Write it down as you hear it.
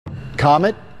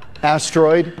Comet,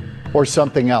 asteroid, or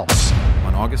something else?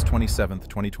 On August 27,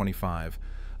 2025,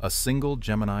 a single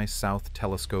Gemini South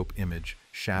telescope image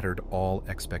shattered all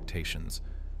expectations.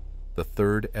 The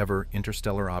third ever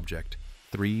interstellar object,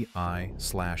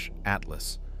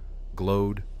 3I/Atlas,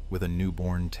 glowed with a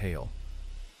newborn tail,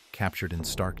 captured in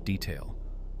stark detail,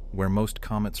 where most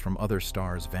comets from other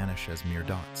stars vanish as mere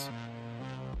dots.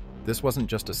 This wasn't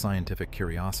just a scientific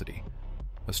curiosity.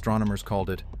 Astronomers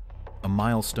called it a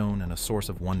milestone and a source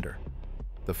of wonder,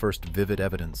 the first vivid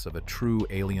evidence of a true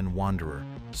alien wanderer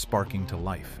sparking to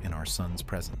life in our sun's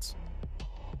presence.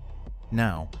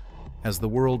 Now, as the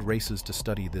world races to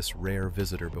study this rare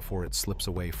visitor before it slips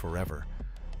away forever,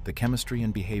 the chemistry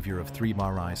and behavior of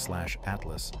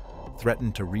 3I/Atlas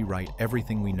threaten to rewrite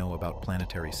everything we know about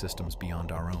planetary systems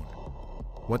beyond our own.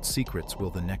 What secrets will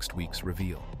the next weeks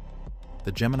reveal?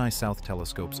 The Gemini South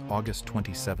telescope's August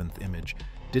 27th image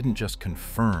didn't just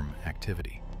confirm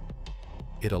activity.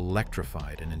 It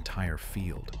electrified an entire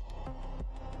field.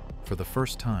 For the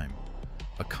first time,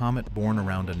 a comet born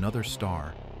around another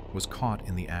star was caught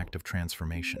in the act of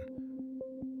transformation,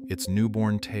 its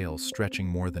newborn tail stretching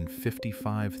more than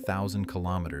 55,000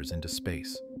 kilometers into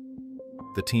space.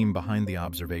 The team behind the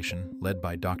observation, led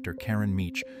by Dr. Karen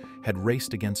Meach, had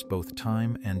raced against both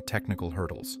time and technical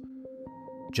hurdles.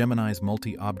 Gemini's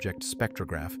multi-object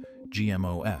spectrograph,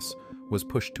 GMOS, was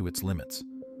pushed to its limits.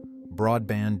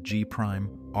 Broadband G',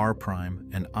 R',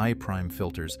 and I'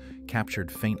 filters captured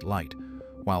faint light,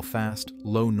 while fast,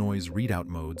 low-noise readout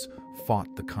modes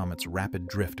fought the comet's rapid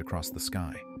drift across the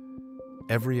sky.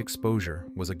 Every exposure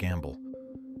was a gamble,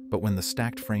 but when the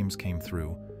stacked frames came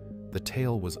through, the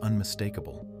tail was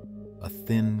unmistakable, a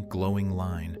thin, glowing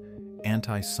line,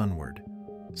 anti-sunward,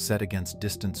 set against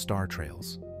distant star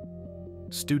trails.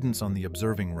 Students on the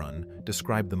observing run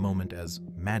described the moment as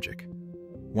magic.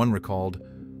 One recalled,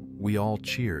 "We all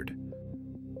cheered."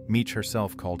 Meach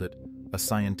herself called it a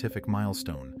scientific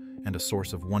milestone and a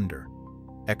source of wonder,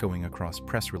 echoing across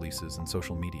press releases and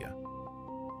social media.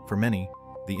 For many,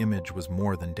 the image was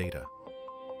more than data.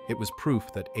 It was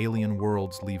proof that alien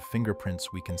worlds leave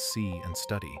fingerprints we can see and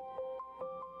study.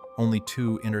 Only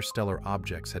two interstellar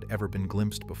objects had ever been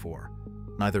glimpsed before,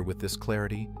 neither with this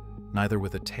clarity, neither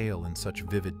with a tail in such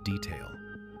vivid detail.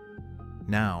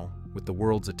 Now, with the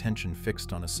world's attention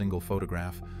fixed on a single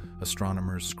photograph,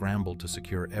 astronomers scrambled to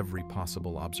secure every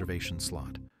possible observation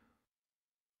slot.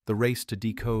 The race to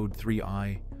decode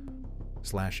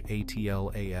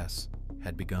 3I/ATLAS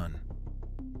had begun.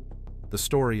 The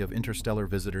story of interstellar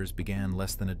visitors began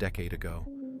less than a decade ago.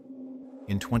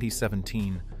 In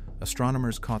 2017,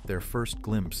 astronomers caught their first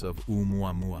glimpse of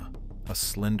Oumuamua, a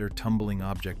slender, tumbling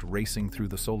object racing through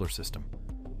the solar system.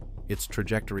 Its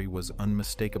trajectory was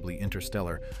unmistakably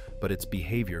interstellar, but its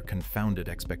behavior confounded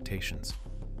expectations.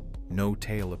 No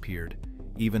tail appeared,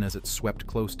 even as it swept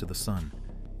close to the sun.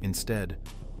 Instead,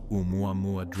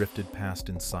 Oumuamua drifted past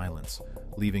in silence,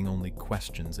 leaving only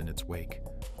questions in its wake.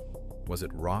 Was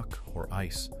it rock or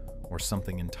ice, or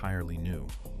something entirely new?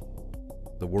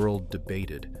 The world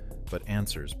debated, but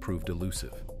answers proved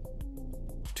elusive.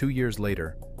 2 years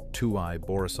later, 2I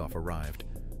Borisov arrived,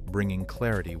 bringing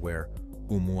clarity where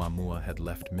Oumuamua had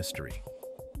left mystery.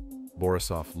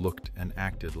 Borisov looked and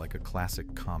acted like a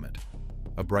classic comet.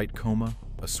 A bright coma,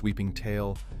 a sweeping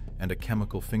tail, and a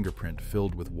chemical fingerprint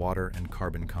filled with water and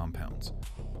carbon compounds.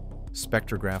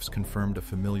 Spectrographs confirmed a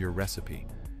familiar recipe,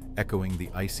 echoing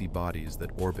the icy bodies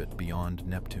that orbit beyond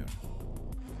Neptune.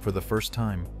 For the first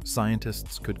time,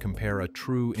 scientists could compare a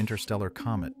true interstellar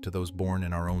comet to those born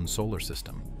in our own solar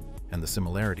system, and the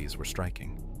similarities were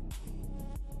striking.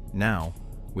 Now,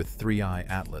 with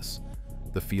 3I/Atlas,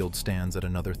 the field stands at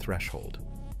another threshold.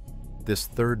 This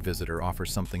third visitor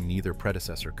offers something neither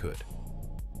predecessor could: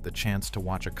 the chance to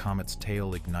watch a comet's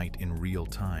tail ignite in real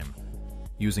time,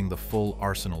 using the full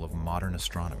arsenal of modern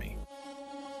astronomy.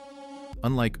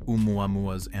 Unlike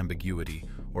Oumuamua's ambiguity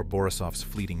or Borisov's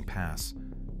fleeting pass,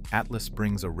 Atlas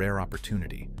brings a rare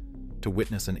opportunity to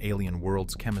witness an alien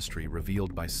world's chemistry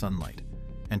revealed by sunlight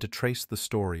and to trace the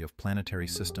story of planetary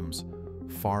systems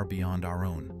far beyond our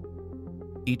own.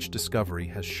 Each discovery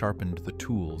has sharpened the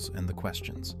tools and the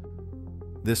questions.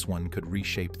 This one could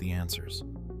reshape the answers.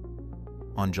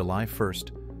 On July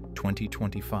 1st,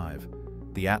 2025,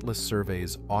 the Atlas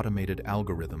survey's automated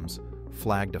algorithms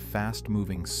flagged a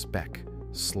fast-moving speck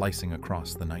slicing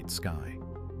across the night sky.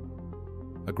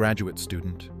 A graduate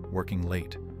student, working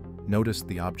late, noticed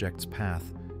the object's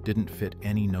path didn't fit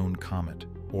any known comet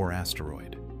or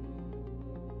asteroid.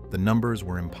 The numbers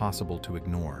were impossible to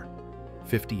ignore: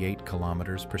 58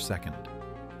 kilometers per second,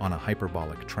 on a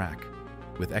hyperbolic track,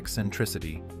 with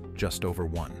eccentricity just over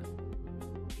 1.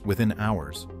 Within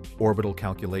hours, orbital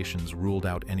calculations ruled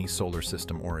out any solar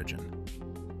system origin.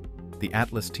 The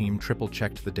Atlas team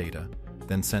triple-checked the data,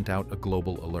 then sent out a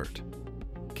global alert.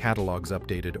 Catalogs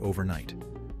updated overnight.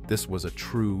 This was a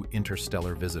true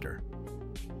interstellar visitor.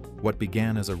 What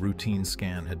began as a routine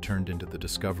scan had turned into the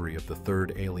discovery of the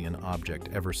third alien object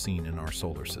ever seen in our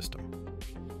solar system.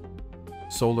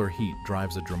 Solar heat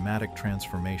drives a dramatic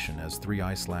transformation as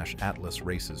 3I/Atlas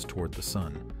races toward the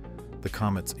Sun. The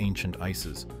comet's ancient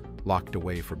ices, locked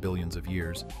away for billions of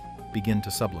years, begin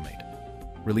to sublimate,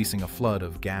 releasing a flood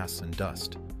of gas and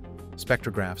dust.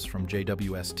 Spectrographs from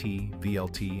JWST,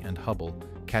 VLT, and Hubble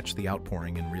catch the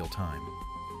outpouring in real time.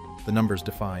 The numbers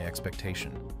defy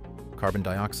expectation. Carbon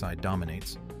dioxide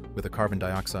dominates, with a carbon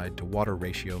dioxide to water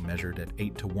ratio measured at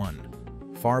 8:1,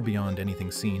 far beyond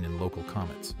anything seen in local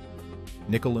comets.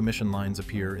 Nickel emission lines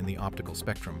appear in the optical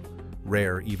spectrum,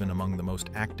 rare even among the most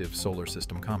active solar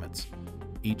system comets.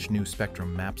 Each new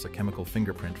spectrum maps a chemical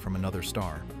fingerprint from another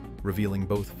star, revealing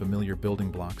both familiar building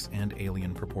blocks and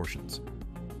alien proportions.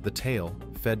 The tail,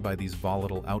 fed by these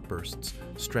volatile outbursts,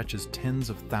 stretches tens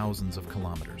of thousands of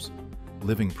kilometers,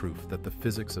 living proof that the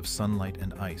physics of sunlight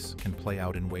and ice can play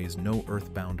out in ways no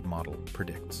earthbound model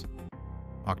predicts.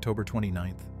 October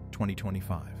 29,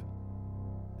 2025.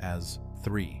 As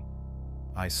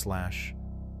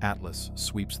 3I/Atlas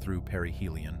sweeps through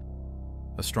perihelion,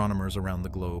 astronomers around the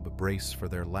globe brace for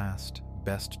their last,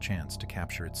 best chance to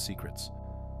capture its secrets.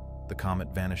 The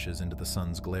comet vanishes into the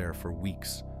sun's glare for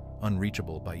weeks,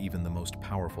 unreachable by even the most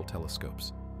powerful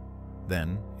telescopes.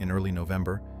 Then, in early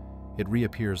November, it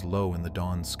reappears low in the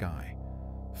dawn sky,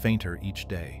 fainter each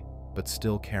day, but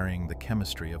still carrying the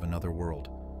chemistry of another world.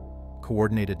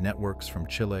 Coordinated networks from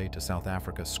Chile to South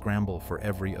Africa scramble for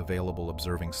every available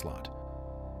observing slot.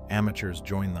 Amateurs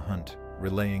join the hunt,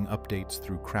 relaying updates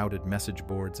through crowded message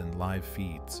boards and live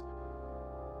feeds.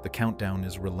 The countdown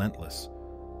is relentless.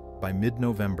 By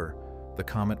mid-November, the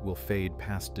comet will fade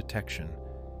past detection,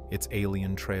 its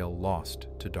alien trail lost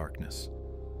to darkness.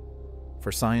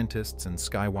 For scientists and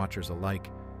skywatchers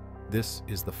alike, this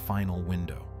is the final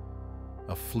window.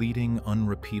 A fleeting,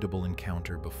 unrepeatable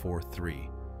encounter before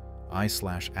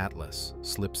 3I/Atlas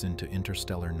slips into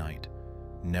interstellar night,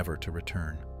 never to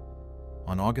return.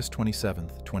 On August 27,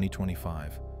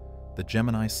 2025, the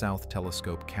Gemini South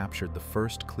telescope captured the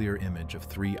first clear image of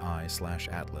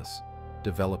 3I/Atlas,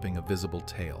 developing a visible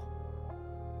tail.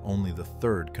 Only the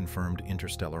third confirmed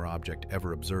interstellar object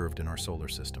ever observed in our solar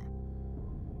system.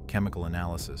 Chemical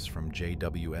analysis from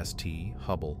JWST,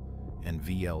 Hubble, and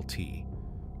VLT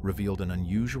revealed an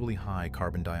unusually high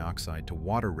carbon dioxide to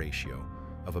water ratio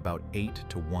of about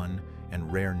 8:1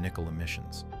 and rare nickel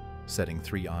emissions, setting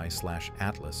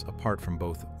 3I/Atlas apart from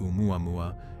both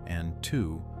Oumuamua and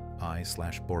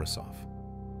 2I/Borisov.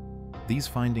 These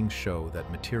findings show that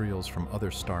materials from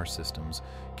other star systems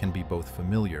can be both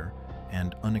familiar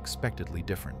and unexpectedly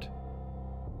different.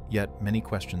 Yet many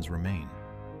questions remain.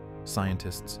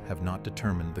 Scientists have not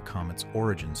determined the comet's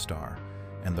origin star,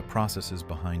 and the processes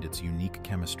behind its unique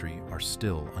chemistry are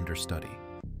still under study.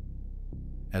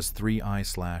 As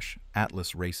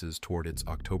 3I/Atlas races toward its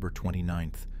October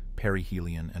 29th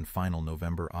perihelion and final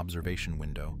November observation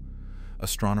window,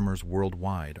 astronomers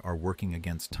worldwide are working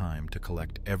against time to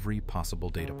collect every possible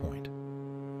data point.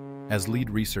 As lead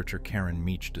researcher Karen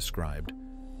Meach described,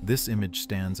 this image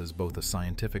stands as both a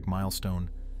scientific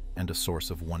milestone and a source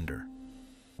of wonder.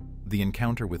 The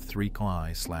encounter with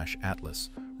 3I/Atlas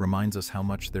reminds us how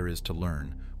much there is to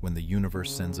learn when the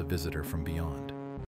universe sends a visitor from beyond.